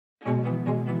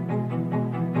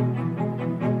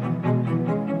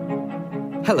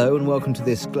Hello and welcome to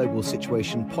this Global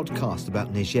Situation podcast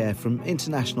about Niger from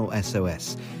International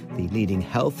SOS, the leading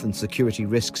health and security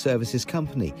risk services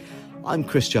company. I'm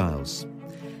Chris Giles.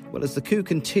 Well, as the coup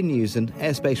continues and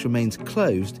airspace remains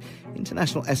closed,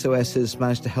 International SOS has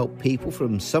managed to help people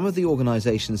from some of the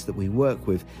organisations that we work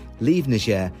with leave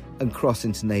Niger and cross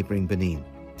into neighbouring Benin.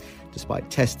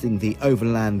 Despite testing the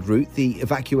overland route, the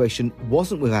evacuation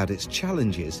wasn't without its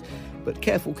challenges, but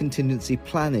careful contingency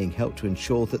planning helped to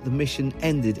ensure that the mission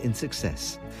ended in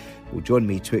success. Well, join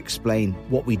me to explain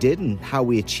what we did and how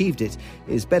we achieved it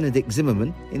is Benedikt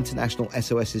Zimmermann, International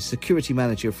SOS's Security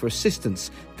Manager for Assistance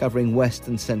covering West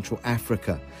and Central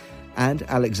Africa, and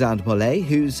Alexandre Mollet,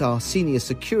 who's our Senior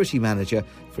Security Manager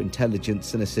for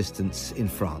Intelligence and Assistance in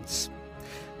France.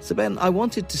 So Ben, I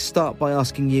wanted to start by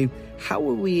asking you, how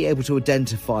were we able to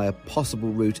identify a possible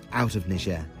route out of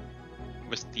Niger?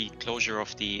 With the closure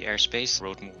of the airspace,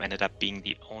 road move ended up being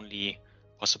the only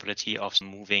possibility of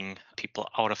moving people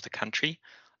out of the country.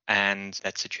 And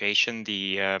that situation,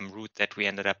 the route that we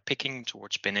ended up picking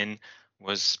towards Benin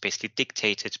was basically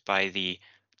dictated by the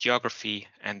geography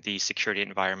and the security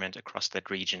environment across that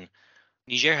region.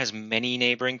 Niger has many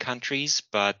neighboring countries,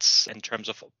 but in terms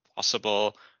of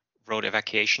possible road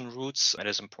evacuation routes, it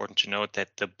is important to note that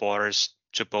the borders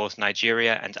to both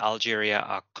Nigeria and Algeria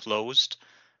are closed,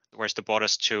 whereas the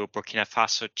borders to Burkina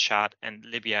Faso, Chad, and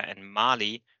Libya and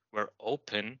Mali were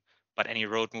open, but any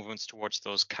road movements towards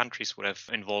those countries would have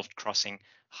involved crossing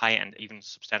high and even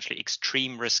substantially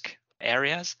extreme risk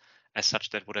areas. As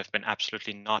such, that would have been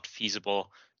absolutely not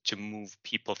feasible to move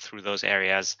people through those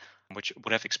areas, which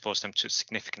would have exposed them to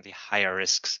significantly higher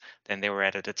risks than they were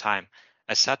at the time.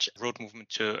 As such, road movement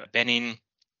to Benin,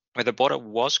 where the border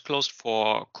was closed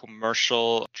for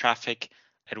commercial traffic,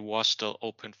 it was still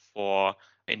open for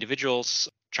individuals,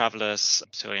 travelers,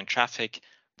 civilian traffic.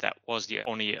 That was the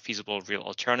only feasible real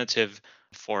alternative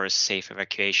for a safe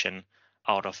evacuation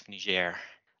out of Niger.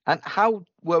 And how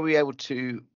were we able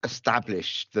to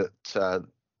establish that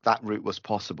that route was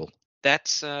possible?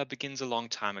 That begins a long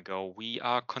time ago. We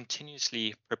are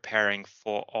continuously preparing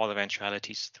for all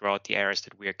eventualities throughout the areas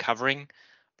that we are covering.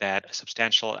 That a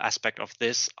substantial aspect of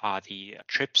this are the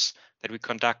trips that we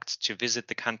conduct to visit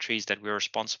the countries that we're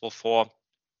responsible for,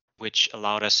 which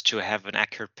allowed us to have an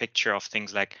accurate picture of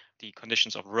things like the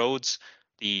conditions of roads,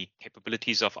 the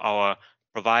capabilities of our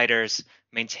providers,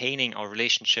 maintaining our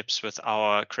relationships with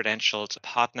our credentialed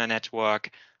partner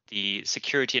network, the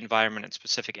security environment in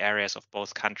specific areas of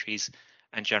both countries,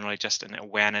 and generally just an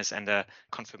awareness and a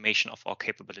confirmation of our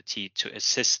capability to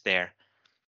assist there.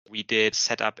 We did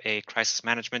set up a crisis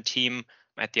management team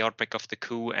at the outbreak of the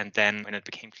coup, and then when it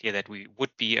became clear that we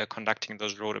would be conducting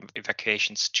those road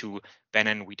evacuations to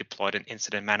Benin, we deployed an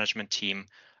incident management team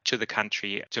to the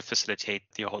country to facilitate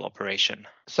the whole operation.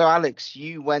 So Alex,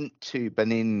 you went to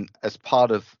Benin as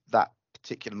part of that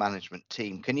particular management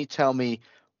team. Can you tell me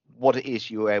what it is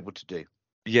you were able to do?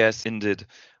 Yes, indeed.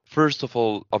 First of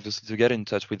all, obviously, to get in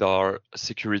touch with our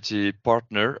security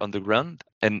partner on the ground.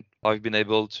 And I've been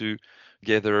able to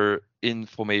gather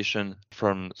information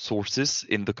from sources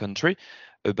in the country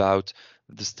about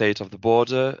the state of the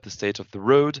border, the state of the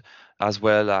road, as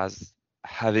well as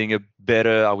having a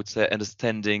better, I would say,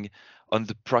 understanding on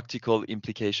the practical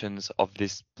implications of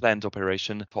this planned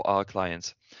operation for our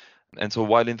clients. And so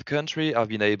while in the country, I've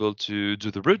been able to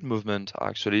do the road movement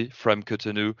actually from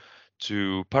Cotonou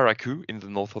to Parakou in the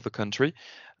north of the country.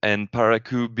 And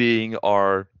Parakou being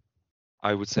our,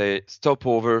 I would say,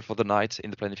 stopover for the night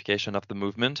in the planification of the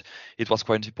movement, it was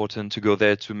quite important to go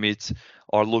there to meet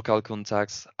our local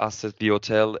contacts, assess the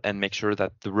hotel, and make sure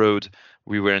that the road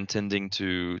we were intending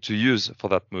to use for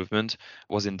that movement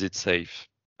was indeed safe.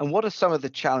 And what are some of the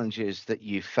challenges that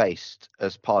you faced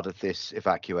as part of this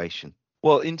evacuation?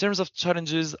 Well, in terms of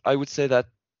challenges, I would say that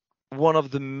one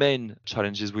of the main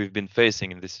challenges we've been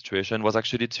facing in this situation was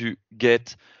actually to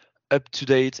get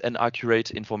up-to-date and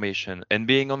accurate information. And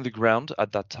being on the ground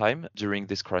at that time during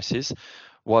this crisis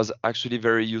was actually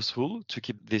very useful to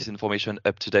keep this information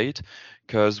up-to-date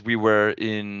because we were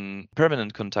in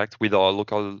permanent contact with our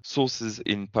local sources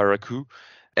in Parakou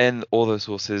and other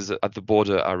sources at the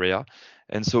border area.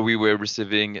 And so we were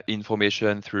receiving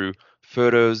information through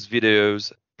photos,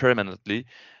 videos permanently.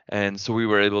 And so we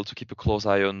were able to keep a close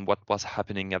eye on what was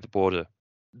happening at the border.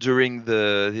 During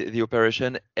the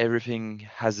operation, everything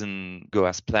hasn't go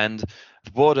as planned.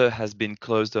 The border has been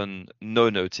closed on no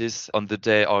notice on the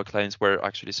day our clients were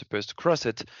actually supposed to cross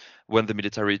it when the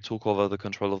military took over the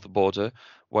control of the border,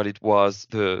 while it was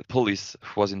the police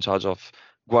who was in charge of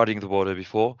guarding the border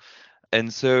before.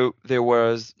 And so there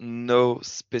was no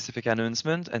specific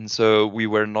announcement. And so we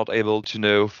were not able to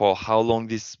know for how long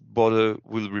this border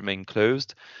will remain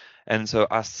closed. And so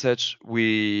as such,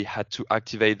 we had to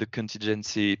activate the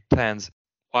contingency plans.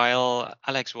 While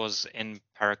Alex was in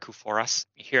Parakou for us,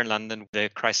 here in London, the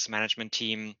crisis management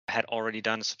team had already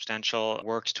done substantial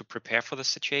work to prepare for the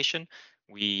situation.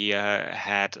 We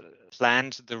had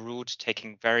planned the route,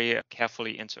 taking very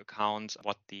carefully into account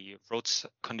what the roads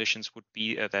conditions would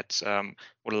be that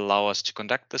would allow us to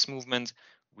conduct this movement.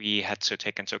 We had to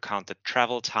take into account the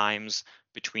travel times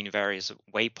between various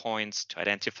waypoints to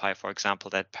identify, for example,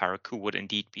 that Parakou would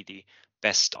indeed be the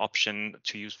best option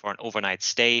to use for an overnight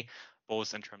stay,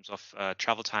 both in terms of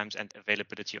travel times and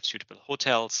availability of suitable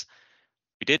hotels.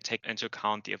 We did take into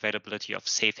account the availability of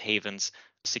safe havens,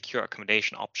 secure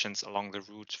accommodation options along the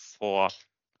route for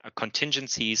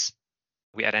contingencies.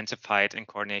 We identified, in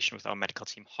coordination with our medical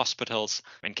team, hospitals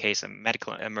in case a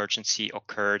medical emergency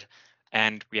occurred,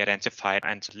 and we identified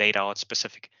and laid out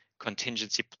specific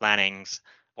contingency plannings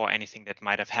for anything that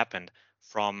might have happened,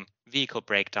 from vehicle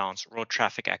breakdowns, road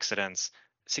traffic accidents,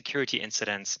 security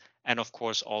incidents, and of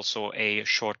course also a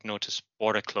short notice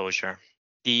border closure.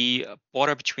 The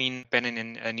border between Benin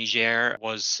and Niger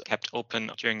was kept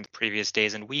open during the previous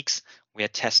days and weeks. We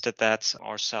had tested that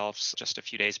ourselves just a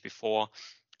few days before,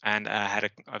 and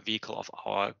had a vehicle of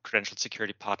our credentialed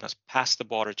security partners pass the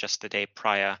border just the day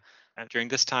prior. And during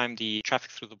this time, the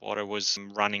traffic through the border was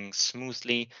running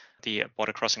smoothly. The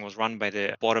border crossing was run by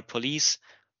the border police.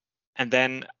 And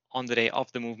then on the day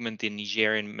of the movement, the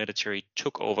Nigerian military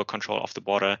took over control of the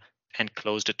border and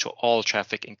closed it to all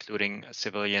traffic, including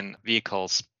civilian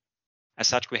vehicles. As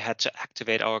such, we had to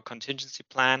activate our contingency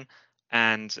plan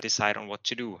and decide on what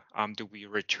to do. Do we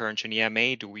return to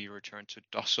Niamey? Do we return to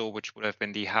Dosso, which would have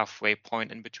been the halfway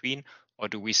point in between? Or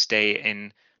do we stay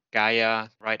in Gaia,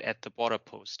 right at the border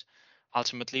post?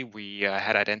 Ultimately, we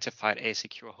had identified a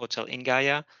secure hotel in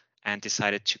Gaia and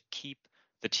decided to keep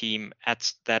the team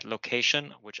at that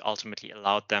location, which ultimately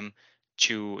allowed them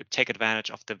to take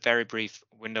advantage of the very brief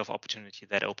window of opportunity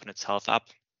that opened itself up.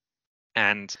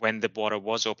 And when the border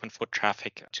was open for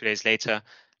traffic 2 days later,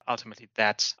 ultimately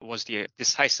that was the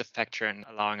decisive factor in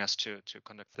allowing us to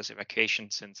conduct this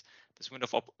evacuation, since this window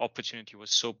of opportunity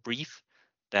was so brief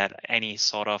that any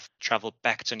sort of travel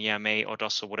back to Niamey or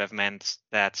Dosso would have meant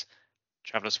that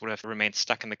travelers would have remained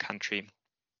stuck in the country.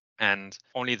 And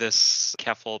only this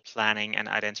careful planning and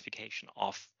identification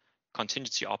of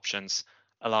contingency options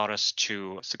allowed us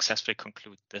to successfully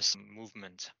conclude this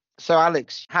movement. So,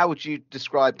 Alex, how would you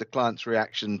describe the client's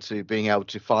reaction to being able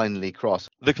to finally cross?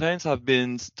 The clients have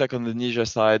been stuck on the Niger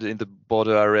side in the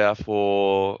border area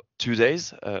for 2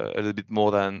 days, a little bit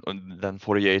more than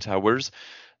 48 hours.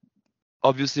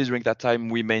 Obviously, during that time,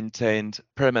 we maintained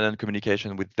permanent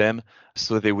communication with them,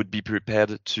 so they would be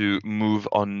prepared to move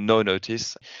on no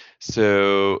notice.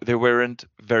 So they weren't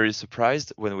very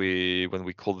surprised when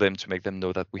we called them to make them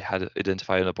know that we had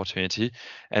identified an opportunity,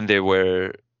 and they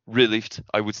were relieved,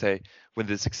 I would say, when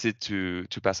they succeed to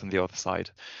pass on the other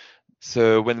side.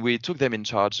 So when we took them in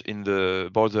charge in the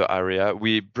border area,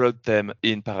 we brought them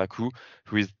in Parakou,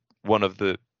 who is one of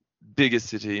the biggest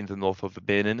city in the north of the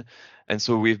Benin. And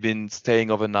so we've been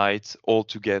staying overnight all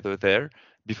together there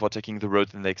before taking the road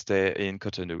the next day in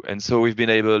Cotonou. And so we've been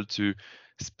able to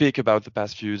speak about the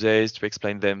past few days, to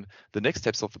explain them the next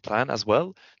steps of the plan as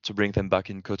well, to bring them back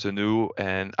in Cotonou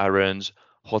and arrange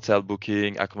hotel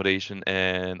booking, accommodation,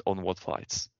 and onward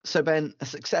flights. So, Ben, a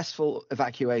successful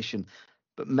evacuation,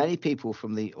 but many people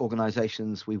from the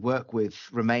organisations we work with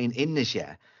remain in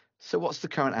Niger. So what's the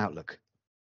current outlook?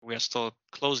 We are still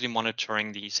closely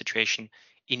monitoring the situation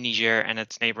in Niger and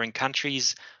its neighboring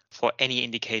countries for any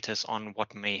indicators on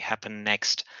what may happen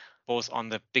next, both on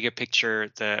the bigger picture,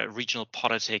 the regional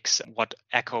politics, what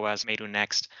ECOWAS may do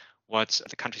next, what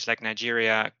the countries like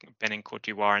Nigeria, Benin, Cote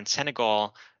d'Ivoire, and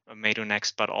Senegal may do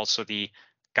next, but also the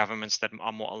governments that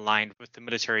are more aligned with the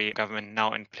military government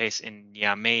now in place in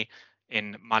Niamey,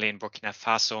 in Mali and Burkina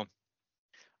Faso.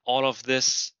 All of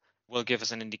this will give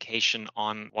us an indication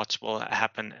on what will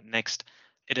happen next.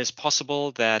 It is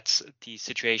possible that the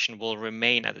situation will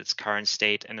remain at its current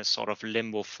state in a sort of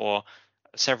limbo for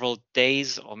several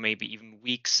days or maybe even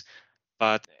weeks.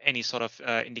 But any sort of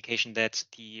indication that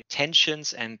the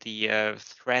tensions and the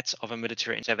threats of a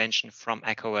military intervention from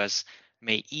ECOWAS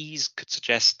may ease could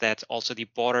suggest that also the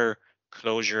border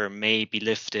closure may be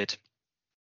lifted.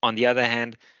 On the other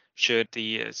hand, should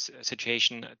the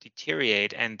situation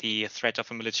deteriorate and the threat of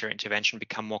a military intervention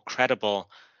become more credible,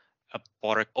 a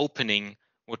border opening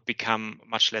would become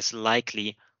much less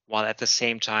likely, while at the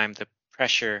same time the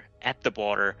pressure at the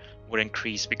border would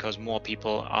increase because more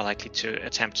people are likely to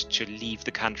attempt to leave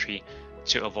the country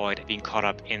to avoid being caught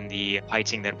up in the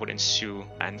fighting that would ensue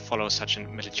and follow such a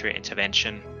military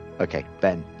intervention. Okay,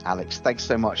 Ben, Alex, thanks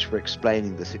so much for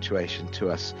explaining the situation to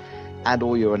us and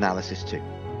all your analysis too.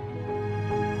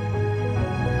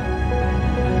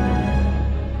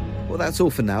 Well, that's all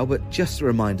for now, but just a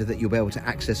reminder that you'll be able to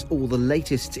access all the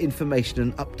latest information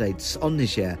and updates on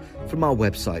Niger from our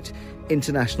website,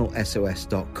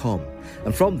 internationalsos.com.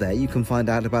 And from there, you can find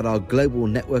out about our global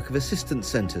network of assistance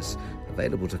centres,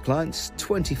 available to clients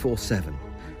 24/7.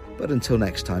 But until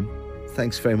next time,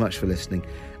 thanks very much for listening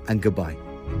and goodbye.